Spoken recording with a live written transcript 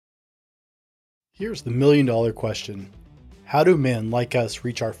Here's the million-dollar question. How do men like us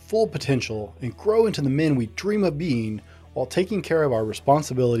reach our full potential and grow into the men we dream of being while taking care of our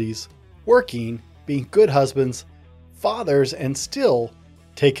responsibilities, working, being good husbands, fathers, and still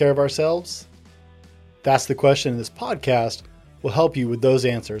take care of ourselves? That's the question, and this podcast will help you with those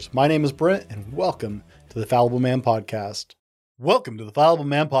answers. My name is Brent, and welcome to the Fallible Man Podcast. Welcome to the Fallible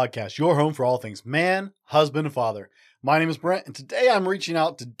Man Podcast, your home for all things man, husband, and father. My name is Brent, and today I'm reaching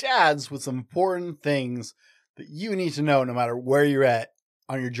out to dads with some important things that you need to know no matter where you're at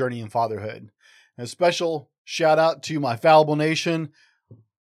on your journey in fatherhood. And a special shout out to my Fallible Nation.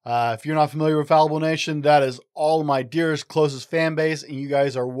 If you're not familiar with Fallible Nation, that is all my dearest, closest fan base, and you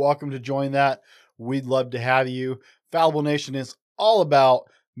guys are welcome to join that. We'd love to have you. Fallible Nation is all about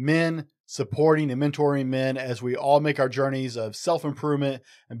men supporting and mentoring men as we all make our journeys of self-improvement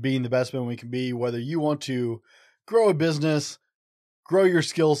and being the best men we can be, whether you want to grow a business, grow your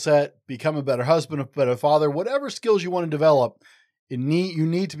skill set, become a better husband, a better father, whatever skills you want to develop, you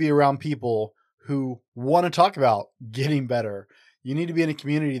need to be around people who want to talk about getting better. You need to be in a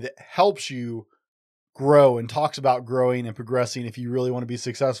community that helps you grow and talks about growing and progressing if you really want to be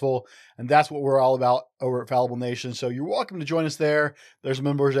successful. And that's what we're all about over at Fallible Nation. So you're welcome to join us there. There's a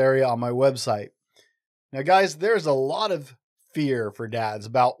members area on my website. Now, guys, there's a lot of fear for dads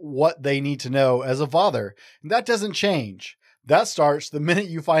about what they need to know as a father. And that doesn't change. That starts the minute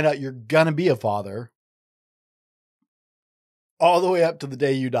you find out you're going to be a father all the way up to the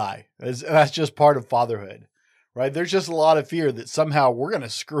day you die. That's just part of fatherhood, right? There's just a lot of fear that somehow we're going to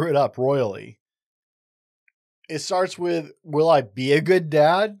screw it up royally. It starts with, will I be a good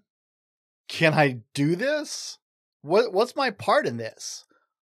dad? Can I do this? What's my part in this?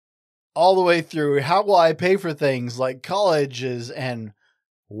 All the way through, how will I pay for things like colleges and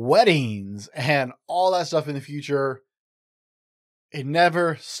weddings and all that stuff in the future? It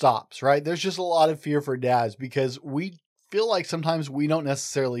never stops, right? There's just a lot of fear for dads because we feel like sometimes we don't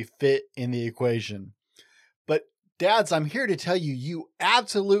necessarily fit in the equation. But dads, I'm here to tell you, you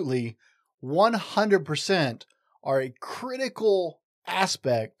absolutely 100% are a critical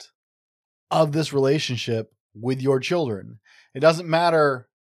aspect of this relationship with your children. It doesn't matter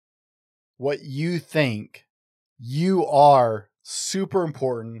what you think, you are super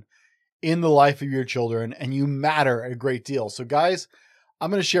important in the life of your children and you matter a great deal. So guys, I'm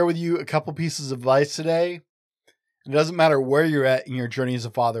going to share with you a couple pieces of advice today. It doesn't matter where you're at in your journey as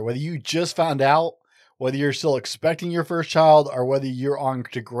a father, whether you just found out, whether you're still expecting your first child, or whether you're on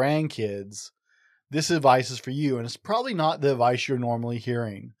to grandkids, this advice is for you. And it's probably not the advice you're normally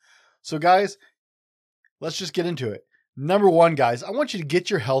hearing. So guys, let's just get into it. Number one, guys, I want you to get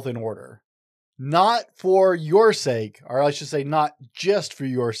your health in order. Not for your sake, or I should say not just for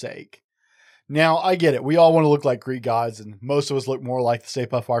your sake. Now, I get it. We all want to look like Greek gods, and most of us look more like the Stay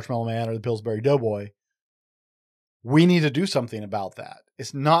Puft Marshmallow Man or the Pillsbury Doughboy. We need to do something about that.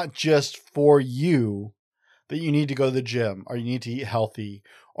 It's not just for you that you need to go to the gym, or you need to eat healthy,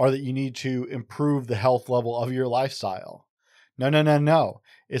 or that you need to improve the health level of your lifestyle. No.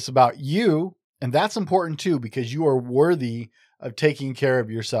 It's about you, and that's important too, because you are worthy of taking care of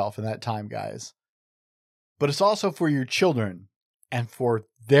yourself in that time, guys. But it's also for your children and for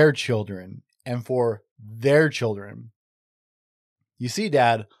their children and for their children. You see,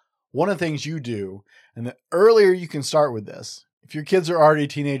 Dad, one of the things you do, and the earlier you can start with this, if your kids are already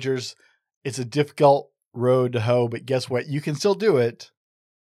teenagers, it's a difficult road to hoe, but guess what? You can still do it.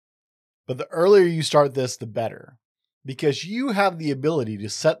 But the earlier you start this, the better, because you have the ability to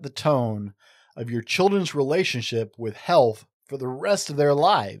set the tone of your children's relationship with health for the rest of their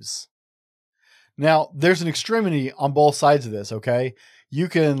lives. Now, there's an extremity on both sides of this, okay? You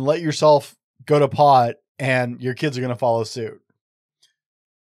can let yourself go to pot and your kids are going to follow suit.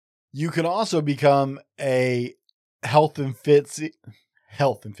 You can also become a health and fitness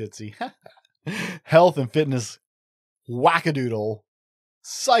wackadoodle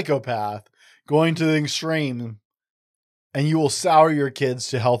psychopath going to the extreme, and you will sour your kids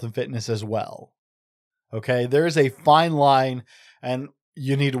to health and fitness as well. Okay, there's a fine line and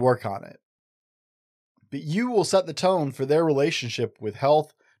you need to work on it. But you will set the tone for their relationship with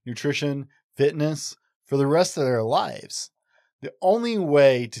health, nutrition, fitness for the rest of their lives. The only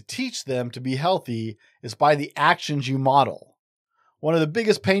way to teach them to be healthy is by the actions you model. One of the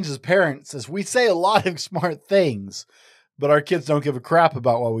biggest pains as parents is we say a lot of smart things, but our kids don't give a crap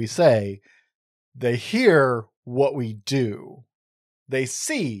about what we say. They hear what we do. They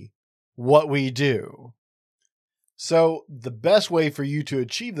see what we do. So the best way for you to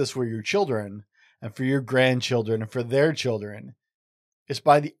achieve this for your children and for your grandchildren and for their children is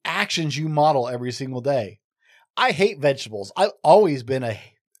by the actions you model every single day. I hate vegetables. I've always been a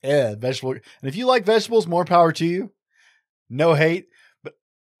Vegetable. And if you like vegetables, more power to you. No hate, but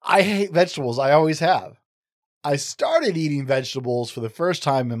I hate vegetables. I always have. I started eating vegetables for the first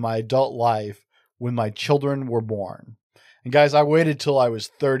time in my adult life when my children were born. And guys, I waited till I was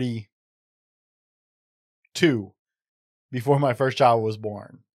 32 before my first child was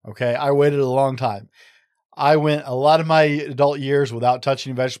born. Okay. I waited a long time. I went a lot of my adult years without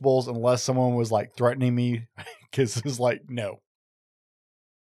touching vegetables unless someone was like threatening me because it was like, no.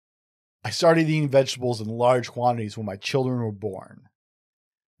 I started eating vegetables in large quantities when my children were born.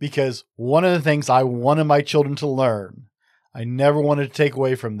 Because one of the things I wanted my children to learn, I never wanted to take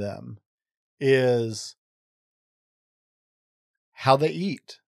away from them, is how they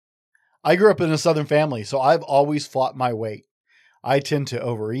eat. I grew up in a Southern family, so I've always fought my weight. I tend to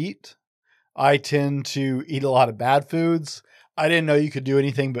overeat. I tend to eat a lot of bad foods. I didn't know you could do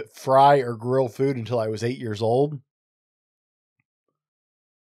anything but fry or grill food until I was 8 years old.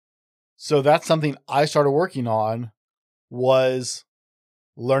 So that's something I started working on, was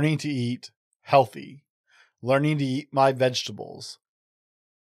learning to eat healthy, learning to eat my vegetables.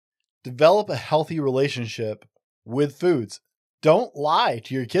 Develop a healthy relationship with foods. Don't lie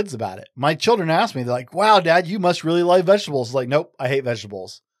to your kids about it. My children ask me, they're like, wow, Dad, you must really like vegetables. It's like, nope, I hate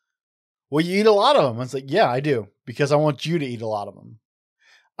vegetables. Well, you eat a lot of them. It's like, yeah, I do, because I want you to eat a lot of them.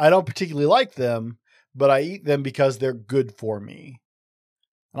 I don't particularly like them, but I eat them because they're good for me.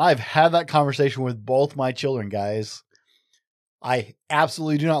 And I've had that conversation with both my children, guys. I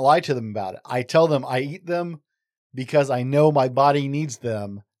absolutely do not lie to them about it. I tell them I eat them because I know my body needs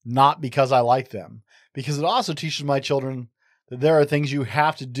them, not because I like them. Because it also teaches my children that there are things you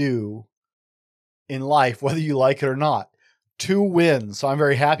have to do in life, whether you like it or not, to win. So I'm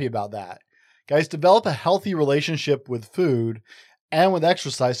very happy about that. Guys, develop a healthy relationship with food and with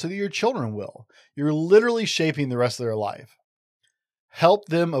exercise so that your children will. You're literally shaping the rest of their life. Help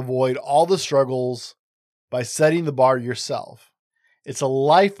them avoid all the struggles by setting the bar yourself. It's a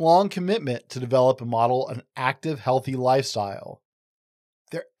lifelong commitment to develop and model an active, healthy lifestyle.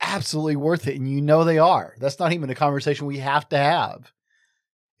 They're absolutely worth it, and you know they are. That's not even a conversation we have to have.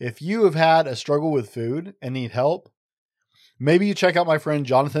 If you have had a struggle with food and need help, maybe you check out my friend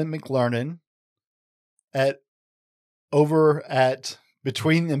Jonathan McLernan at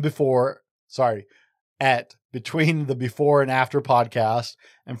Between the Before and After podcast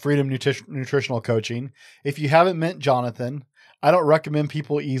and Freedom Nutritional Coaching. If you haven't met Jonathan, I don't recommend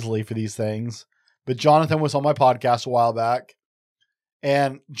people easily for these things, but Jonathan was on my podcast a while back,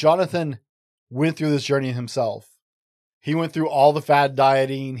 and Jonathan went through this journey himself. He went through all the fad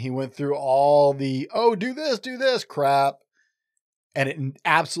dieting. He went through all the, do this crap. And it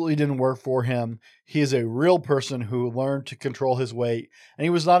absolutely didn't work for him. He is a real person who learned to control his weight. And he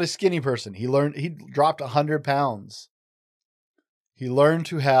was not a skinny person. He dropped 100 pounds. He learned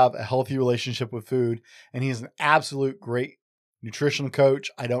to have a healthy relationship with food. And he's an absolute great nutrition coach.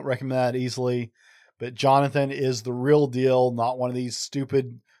 I don't recommend that easily. But Jonathan is the real deal, not one of these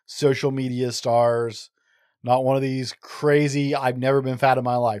stupid social media stars, not one of these crazy, I've never been fat in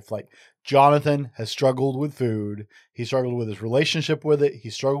my life. Like, Jonathan has struggled with food. He struggled with his relationship with it.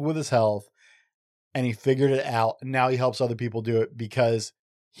 He struggled with his health, and he figured it out. And now he helps other people do it because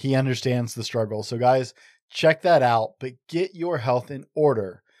he understands the struggle. So guys, check that out, but get your health in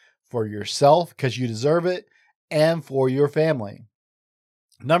order for yourself because you deserve it, and for your family.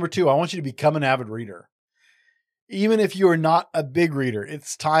 Number 2, I want you to become an avid reader. Even if you are not a big reader,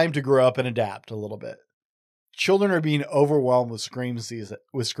 it's time to grow up and adapt a little bit. Children are being overwhelmed with screens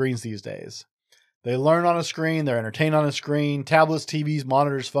these days. They learn on a screen. They're entertained on a screen. Tablets, TVs,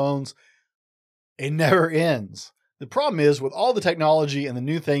 monitors, phones. It never ends. The problem is with all the technology and the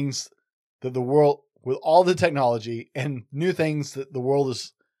new things that the world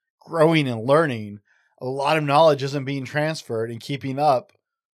is growing and learning, a lot of knowledge isn't being transferred and keeping up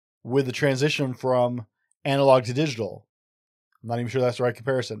with the transition from analog to digital. I'm not even sure that's the right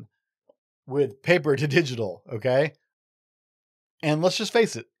comparison. With paper to digital, okay? And let's just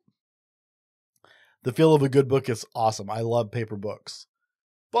face it. The feel of a good book is awesome. I love paper books.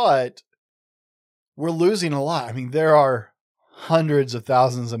 But we're losing a lot. I mean, there are hundreds of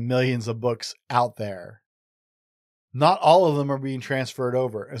thousands of millions of books out there. Not all of them are being transferred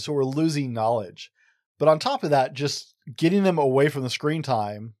over. And so we're losing knowledge. But on top of that, just getting them away from the screen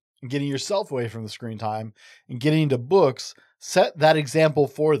time and getting yourself away from the screen time and getting into books, set that example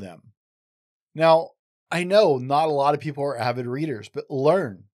for them. Now, I know not a lot of people are avid readers, but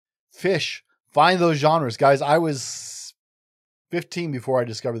learn, fish, find those genres. Guys, I was 15 before I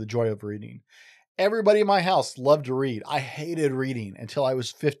discovered the joy of reading. Everybody in my house loved to read. I hated reading until I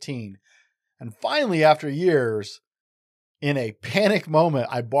was 15. And finally, after years, In a panic moment,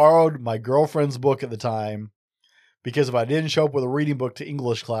 I borrowed my girlfriend's book at the time because if I didn't show up with a reading book to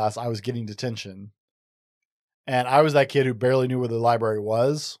English class, I was getting detention. And I was that kid who barely knew where the library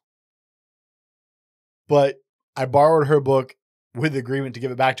was. But I borrowed her book with the agreement to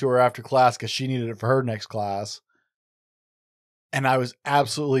give it back to her after class because she needed it for her next class. And I was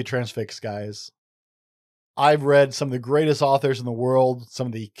absolutely transfixed, guys. I've read some of the greatest authors in the world, some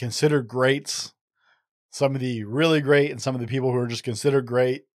of the considered greats, some of the really great, and some of the people who are just considered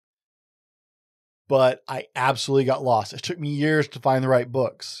great. But I absolutely got lost. It took me years to find the right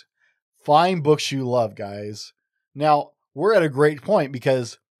books. Find books you love, guys. Now, we're at a great point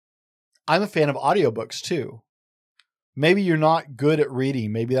because I'm a fan of audiobooks too. Maybe you're not good at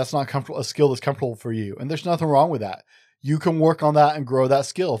reading. Maybe that's not a skill that's comfortable for you. And there's nothing wrong with that. You can work on that and grow that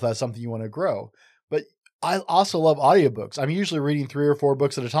skill if that's something you want to grow. But I also love audiobooks. I'm usually reading 3 or 4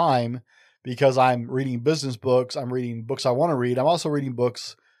 books at a time because I'm reading business books. I'm reading books I want to read. I'm also reading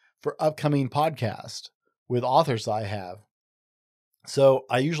books for upcoming podcasts with authors that I have. So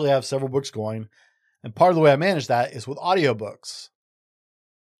I usually have several books going. And part of the way I manage that is with audiobooks.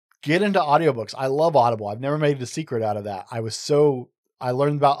 Get into audiobooks. I love Audible. I've never made a secret out of that. I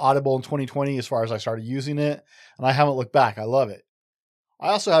learned about Audible in 2020 as far as I started using it, and I haven't looked back. I love it. I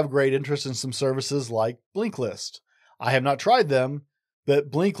also have great interest in some services like Blinkist. I have not tried them, but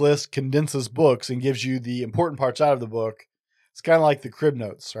Blinkist condenses books and gives you the important parts out of the book. It's kind of like the crib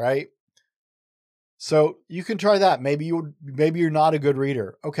notes, right? So you can try that. Maybe you're not a good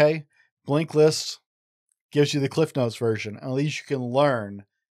reader. Okay. Blinkist gives you the Cliff Notes version. At least you can learn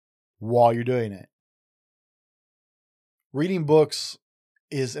while you're doing it. Reading books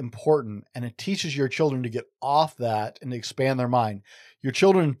is important, and it teaches your children to get off that and expand their mind. Your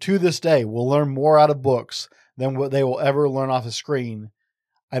children to this day will learn more out of books than what they will ever learn off a screen.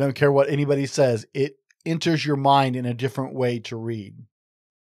 I don't care what anybody says. It enters your mind in a different way to read.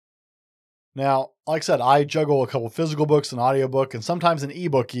 Now, like I said, I juggle a couple of physical books, an audiobook, and sometimes an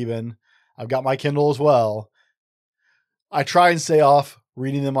ebook even. I've got my Kindle as well. I try and stay off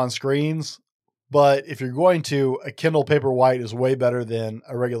reading them on screens, but if you're going to, a Kindle Paperwhite is way better than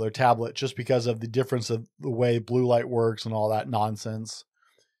a regular tablet just because of the difference of the way blue light works and all that nonsense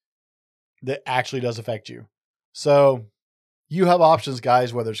that actually does affect you. So you have options,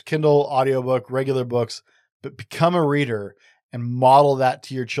 guys, whether it's Kindle, audiobook, regular books, but become a reader and model that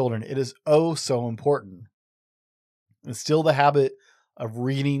to your children. It is oh so important. Instill the habit of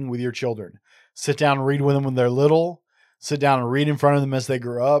reading with your children. Sit down and read with them when they're little. Sit down and read in front of them as they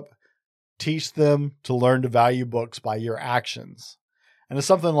grow up. Teach them to learn to value books by your actions. And it's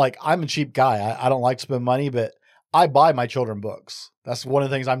something like, I'm a cheap guy. I don't like to spend money, but I buy my children books. That's one of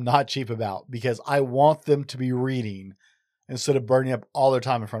the things I'm not cheap about because I want them to be reading instead of burning up all their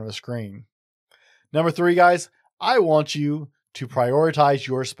time in front of a screen. Number 3, guys, I want you to prioritize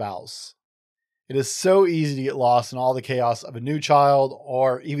your spouse. It is so easy to get lost in all the chaos of a new child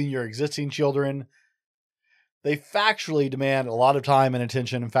or even your existing children. They factually demand a lot of time and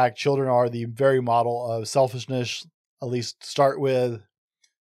attention. In fact, children are the very model of selfishness, at least to start with.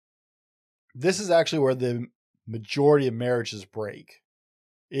 This is actually where the majority of marriages break,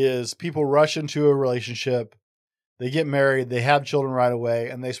 is people rush into a relationship, they get married, they have children right away,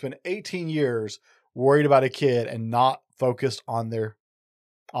 and they spend 18 years worried about a kid and not focused on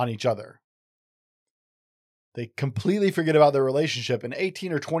each other. They completely forget about their relationship, and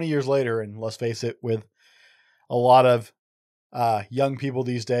 18 or 20 years later, and let's face it, with a lot of young people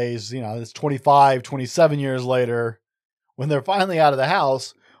these days, it's 25, 27 years later, when they're finally out of the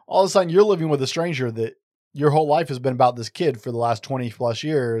house, all of a sudden you're living with a stranger that your whole life has been about this kid for the last 20 plus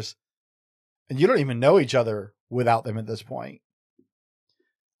years, and you don't even know each other without them at this point.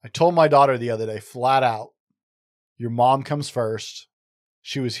 I told my daughter the other day, flat out, your mom comes first.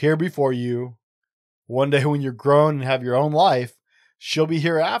 She was here before you. One day when you're grown and have your own life, she'll be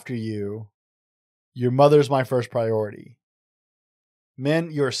here after you. Your mother's my first priority. Men,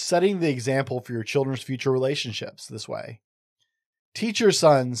 you're setting the example for your children's future relationships this way. Teach your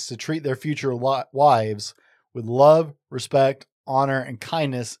sons to treat their future wives with love, respect, honor, and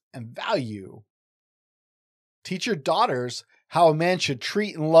kindness and value. Teach your daughters how a man should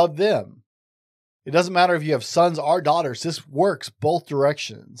treat and love them. It doesn't matter if you have sons or daughters. This works both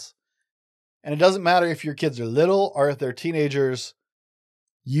directions. And it doesn't matter if your kids are little or if they're teenagers.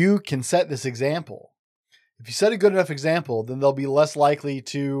 You can set this example. If you set a good enough example, then they'll be less likely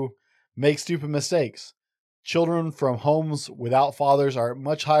to make stupid mistakes. Children from homes without fathers are at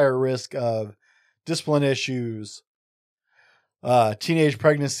much higher risk of discipline issues, teenage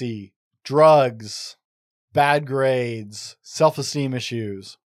pregnancy, drugs, bad grades, self-esteem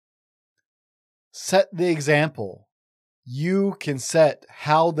issues. Set the example. you can set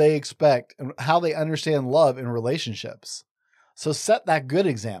how they expect and how they understand love in relationships. So set that good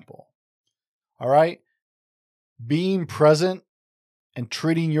example. All right. Being present and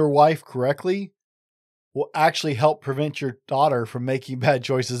treating your wife correctly will actually help prevent your daughter from making bad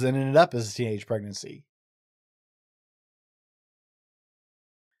choices and ended up as a teenage pregnancy.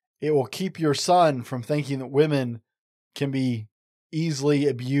 It will keep your son from thinking that women can be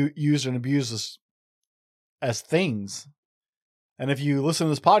easily used and abused as things. And if you listen to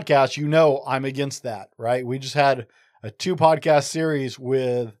this podcast, you know I'm against that, right? We just had a 2-podcast series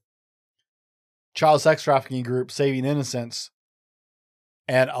with child sex trafficking group Saving Innocence.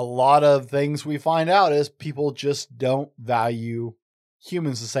 And a lot of things we find out is people just don't value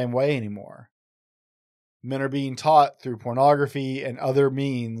humans the same way anymore. Men are being taught through pornography and other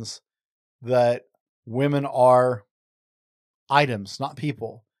means that women are items, not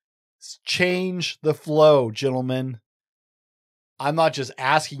people. Change the flow, gentlemen. I'm not just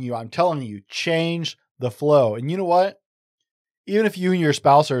asking you, I'm telling you, change the flow. And you know what? Even if you and your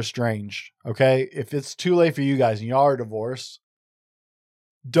spouse are estranged, okay? If it's too late for you guys and y'all are divorced,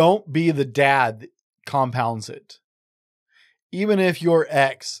 don't be the dad that compounds it. Even if your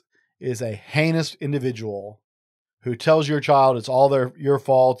ex is a heinous individual who tells your child it's all your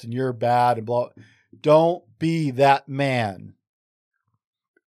fault and you're bad and blah, don't be that man.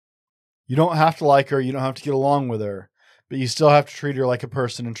 You don't have to like her. You don't have to get along with her, but you still have to treat her like a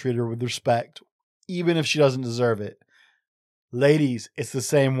person and treat her with respect, even if she doesn't deserve it. Ladies, it's the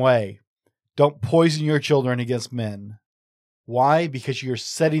same way. Don't poison your children against men. Why? Because you're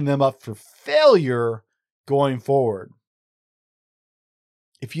setting them up for failure going forward.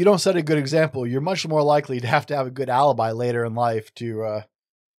 If you don't set a good example, you're much more likely to have a good alibi later in life to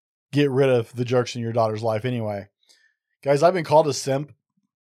get rid of the jerks in your daughter's life anyway. Guys, I've been called a simp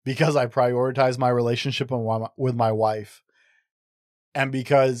because I prioritize my relationship with my wife. And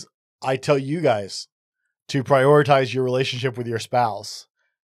because I tell you guys to prioritize your relationship with your spouse.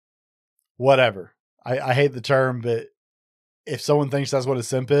 Whatever. I hate the term, but if someone thinks that's what a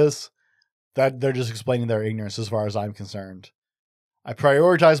simp is, that they're just explaining their ignorance as far as I'm concerned. I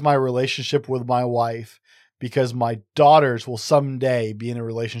prioritize my relationship with my wife because my daughters will someday be in a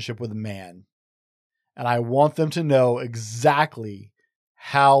relationship with a man. And I want them to know exactly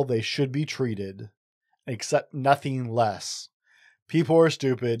how they should be treated, except nothing less. People are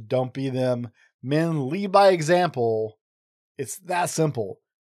stupid. Don't be them. Men, lead by example. It's that simple.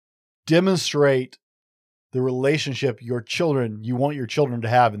 Demonstrate the relationship you want your children to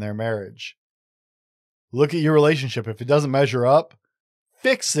have in their marriage. Look at your relationship. If it doesn't measure up,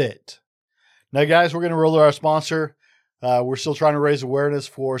 fix it. Now, guys, we're going to roll to our sponsor. We're still trying to raise awareness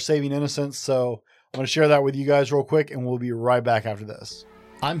for Saving Innocence, so I'm going to share that with you guys real quick, and we'll be right back after this.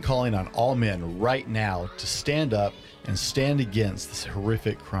 I'm calling on all men right now to stand up and stand against this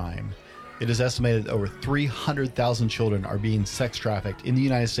horrific crime. It is estimated over 300,000 children are being sex trafficked in the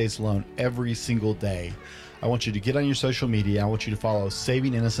United States alone every single day. I want you to get on your social media. I want you to follow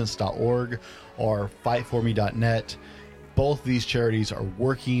savinginnocence.org or fightforme.net. Both these charities are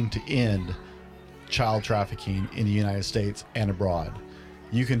working to end child trafficking in the United States and abroad.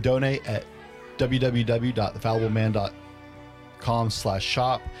 You can donate at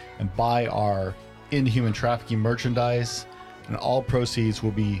www.thefallibleman.com/shop and buy our End Human Trafficking merchandise, and all proceeds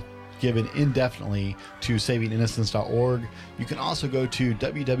will be given indefinitely to savinginnocence.org. You can also go to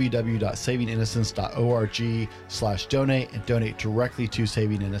www.savinginnocence.org/donate and donate directly to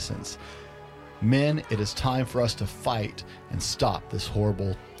Saving Innocence. Men, it is time for us to fight and stop this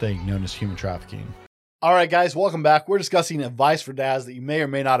horrible thing known as human trafficking. All right, guys, welcome back. We're discussing advice for dads that you may or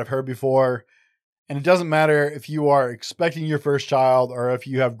may not have heard before. And it doesn't matter if you are expecting your first child or if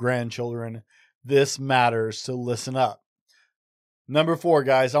you have grandchildren. This matters, so listen up. Number 4,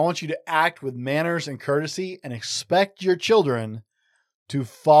 guys, I want you to act with manners and courtesy and expect your children to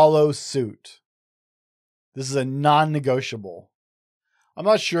follow suit. This is a non-negotiable. I'm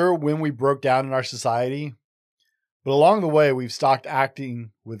not sure when we broke down in our society, but along the way, we've stopped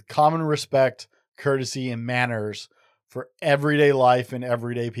acting with common respect, courtesy, and manners for everyday life and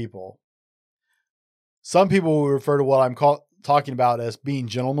everyday people. Some people will refer to what I'm talking about as being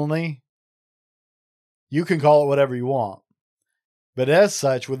gentlemanly. You can call it whatever you want. But as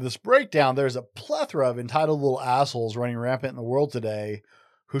such, with this breakdown, there's a plethora of entitled little assholes running rampant in the world today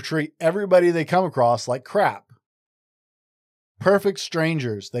who treat everybody they come across like crap. Perfect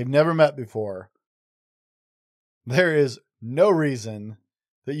strangers they've never met before. There is no reason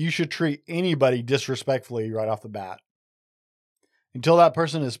that you should treat anybody disrespectfully right off the bat. Until that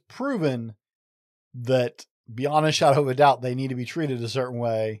person is proven that beyond a shadow of a doubt they need to be treated a certain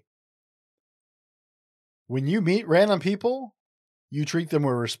way, When you meet random people, you treat them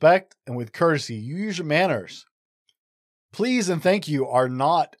with respect and with courtesy. You use your manners. Please and thank you are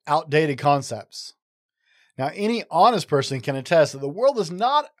not outdated concepts. Now, any honest person can attest that the world is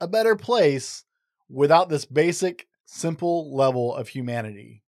not a better place without this basic, simple level of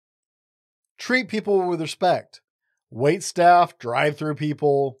humanity. Treat people with respect. Wait staff, drive-through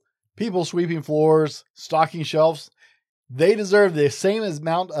people, people sweeping floors, stocking shelves, they deserve the same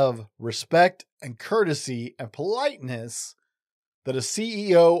amount of respect and courtesy and politeness that a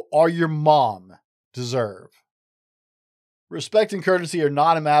CEO or your mom deserve. Respect and courtesy are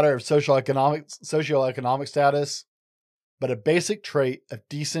not a matter of socioeconomic status, but a basic trait of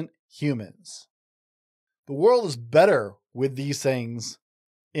decent humans. The world is better with these things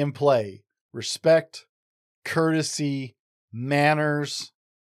in play. Respect, courtesy, manners.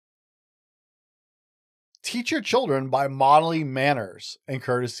 Teach your children by modeling manners and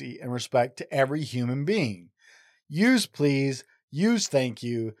courtesy and respect to every human being. Use please, use thank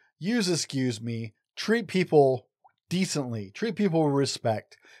you, use excuse me, treat people decently, treat people with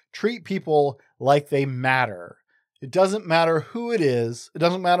respect, treat people like they matter. It doesn't matter who it is. It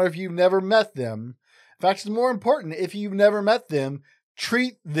doesn't matter if you've never met them. In fact, it's more important if you've never met them,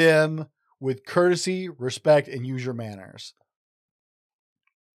 treat them with courtesy, respect, and use your manners.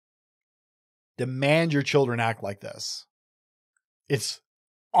 Demand your children act like this. It's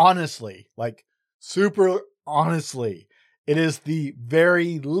honestly, like super honestly, it is the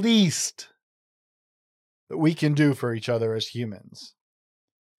very least that we can do for each other as humans.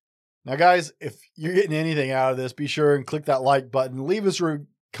 Now, guys, if you're getting anything out of this, be sure and click that like button. Leave us a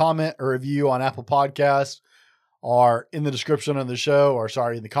comment or review on Apple Podcasts or in the description of the show, or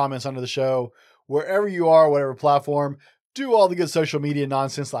in the comments under the show, wherever you are, whatever platform. Do all the good social media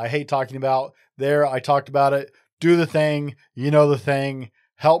nonsense that I hate talking about. There, I talked about it. Do the thing. You know the thing.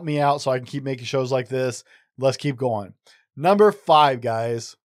 Help me out so I can keep making shows like this. Let's keep going. Number 5,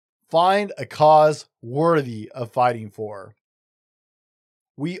 guys. Find a cause worthy of fighting for.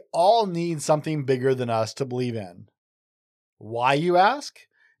 We all need something bigger than us to believe in. Why, you ask?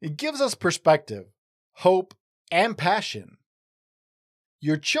 It gives us perspective, hope, and passion.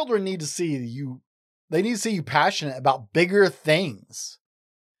 Your children need to see you. They need to see you passionate about bigger things.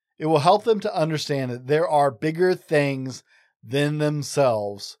 It will help them to understand that there are bigger things than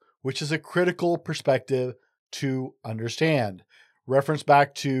themselves, which is a critical perspective to understand. Reference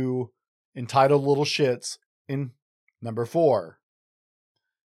back to Entitled Little Shits in number 4.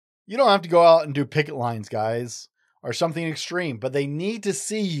 You don't have to go out and do picket lines, guys, or something extreme, but they need to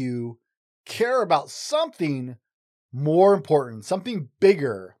see you care about something more important, something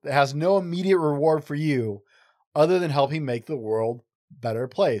bigger that has no immediate reward for you other than helping make the world a better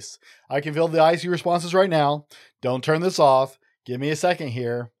place. I can feel the icy responses right now. Don't turn this off. Give me a second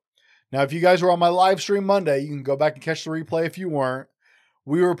here. Now, if you guys were on my live stream Monday, you can go back and catch the replay if you weren't.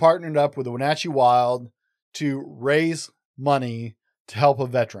 We were partnered up with the Wenatchee Wild to raise money to help a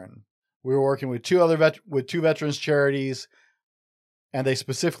veteran. We were working with two veterans charities, and they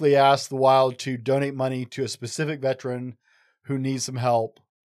specifically asked the Wild to donate money to a specific veteran who needs some help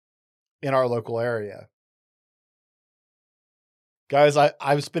in our local area. Guys,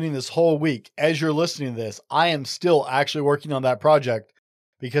 I'm spending this whole week, as you're listening to this, I am still actually working on that project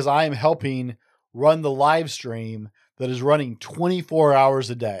because I am helping run the live stream that is running 24 hours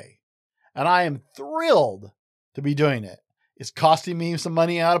a day. And I am thrilled to be doing it. It's costing me some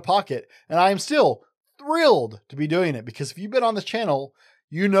money out of pocket, and I am still thrilled to be doing it because if you've been on this channel,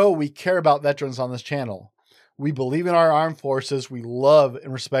 you know we care about veterans on this channel. We believe in our armed forces. We love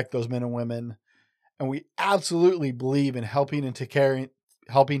and respect those men and women, and we absolutely believe in helping to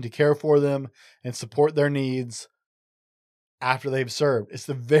care for them and support their needs after they've served. It's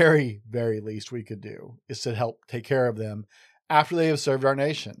the very, very least we could do is to help take care of them after they have served our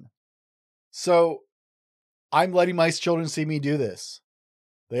nation. So I'm letting my children see me do this.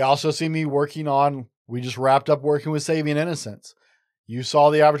 They also see me we just wrapped up working with Saving Innocence. You saw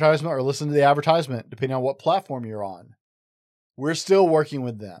the advertisement or listened to the advertisement, depending on what platform you're on. We're still working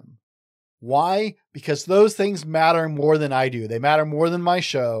with them. Why? Because those things matter more than I do. They matter more than my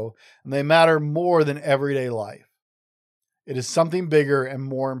show, and they matter more than everyday life. It is something bigger and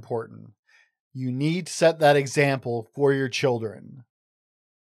more important. You need to set that example for your children.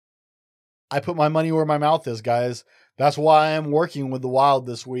 I put my money where my mouth is, guys. That's why I'm working with the Wild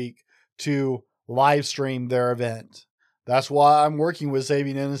this week to live stream their event. That's why I'm working with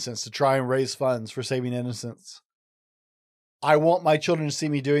Saving Innocence to try and raise funds for Saving Innocence. I want my children to see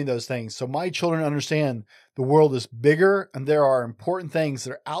me doing those things so my children understand the world is bigger and there are important things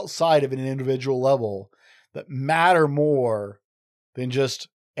that are outside of an individual level that matter more than just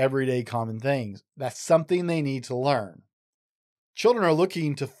everyday common things. That's something they need to learn. Children are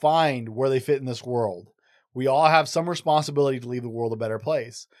looking to find where they fit in this world. We all have some responsibility to leave the world a better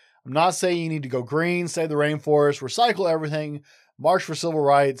place. I'm not saying you need to go green, save the rainforest, recycle everything, march for civil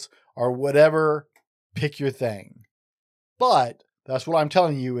rights, or whatever. Pick your thing. But that's what I'm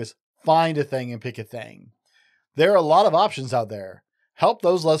telling you is find a thing and pick a thing. There are a lot of options out there. Help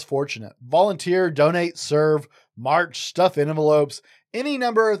those less fortunate. Volunteer, donate, serve, march, stuff envelopes, any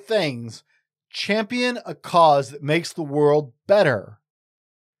number of things. Champion a cause that makes the world better.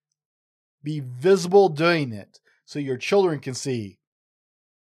 Be visible doing it so your children can see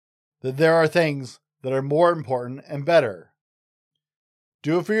that there are things that are more important and better.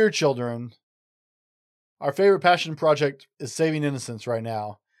 Do it for your children. Our favorite passion project is Saving Innocence right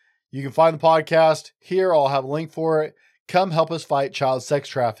now. You can find the podcast here. I'll have a link for it. Come help us fight child sex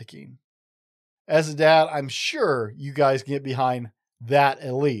trafficking. As a dad, I'm sure you guys can get behind that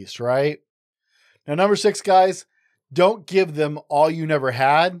at least, right? Now, number 6, guys, don't give them all you never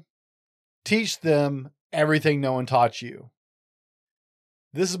had. Teach them everything no one taught you.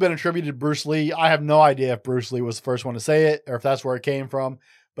 This has been attributed to Bruce Lee. I have no idea if Bruce Lee was the first one to say it or if that's where it came from,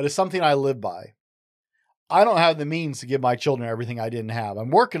 but it's something I live by. I don't have the means to give my children everything I didn't have.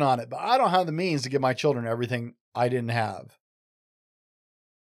 I'm working on it, but I don't have the means to give my children everything I didn't have.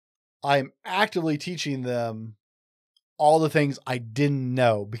 I'm actively teaching them all the things I didn't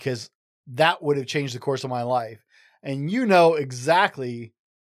know because that would have changed the course of my life. And you know exactly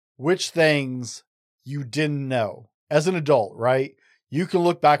which things you didn't know as an adult, right? You can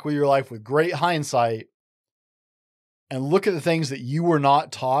look back with your life with great hindsight and look at the things that you were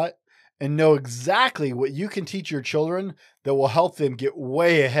not taught and know exactly what you can teach your children that will help them get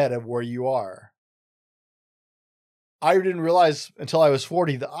way ahead of where you are. I didn't realize until I was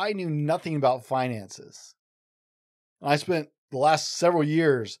 40 that I knew nothing about finances. I spent the last several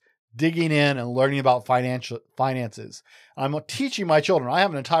years digging in and learning about finances. I'm teaching my children. I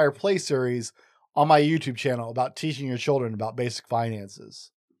have an entire play series on my YouTube channel about teaching your children about basic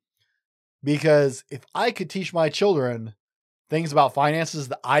finances. Because if I could teach my children things about finances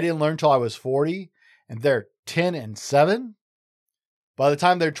that I didn't learn until I was 40, and they're 10 and 7, by the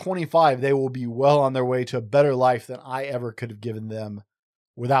time they're 25, they will be well on their way to a better life than I ever could have given them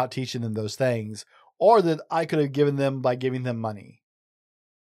without teaching them those things, or that I could have given them by giving them money.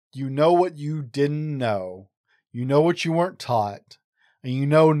 You know what you didn't know. You know what you weren't taught. And you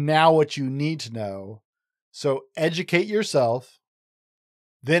know now what you need to know. So educate yourself,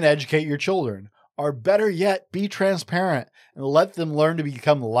 then educate your children. Or better yet, be transparent and let them learn to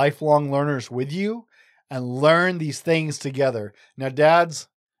become lifelong learners with you and learn these things together. Now, dads,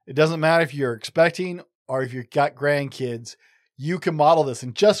 it doesn't matter if you're expecting or if you've got grandkids, you can model this.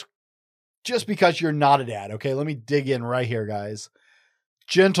 And just because you're not a dad, okay, let me dig in right here, guys.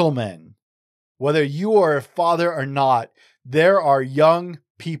 Gentlemen, whether you are a father or not, there are young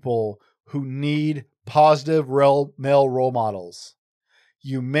people who need positive male role models.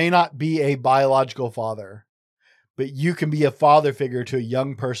 You may not be a biological father, but you can be a father figure to a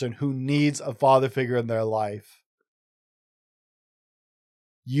young person who needs a father figure in their life.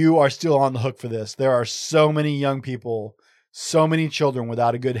 You are still on the hook for this. There are so many young people, so many children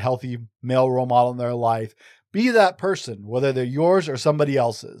without a good, healthy male role model in their life. Be that person, whether they're yours or somebody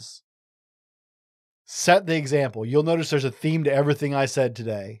else's. Set the example. You'll notice there's a theme to everything I said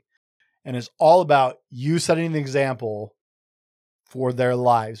today. And it's all about you setting the example for their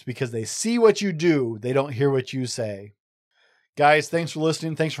lives because they see what you do. They don't hear what you say. Guys, thanks for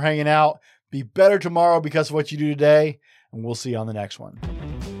listening. Thanks for hanging out. Be better tomorrow because of what you do today. And we'll see you on the next one.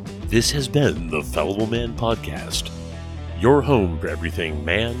 This has been the Fallible Man Podcast, your home for everything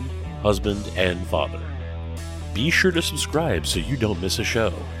man, husband, and father. Be sure to subscribe so you don't miss a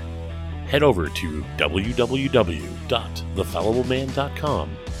show. Head over to www.thefallibleman.com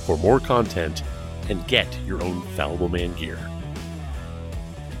for more content and get your own Fallible Man gear.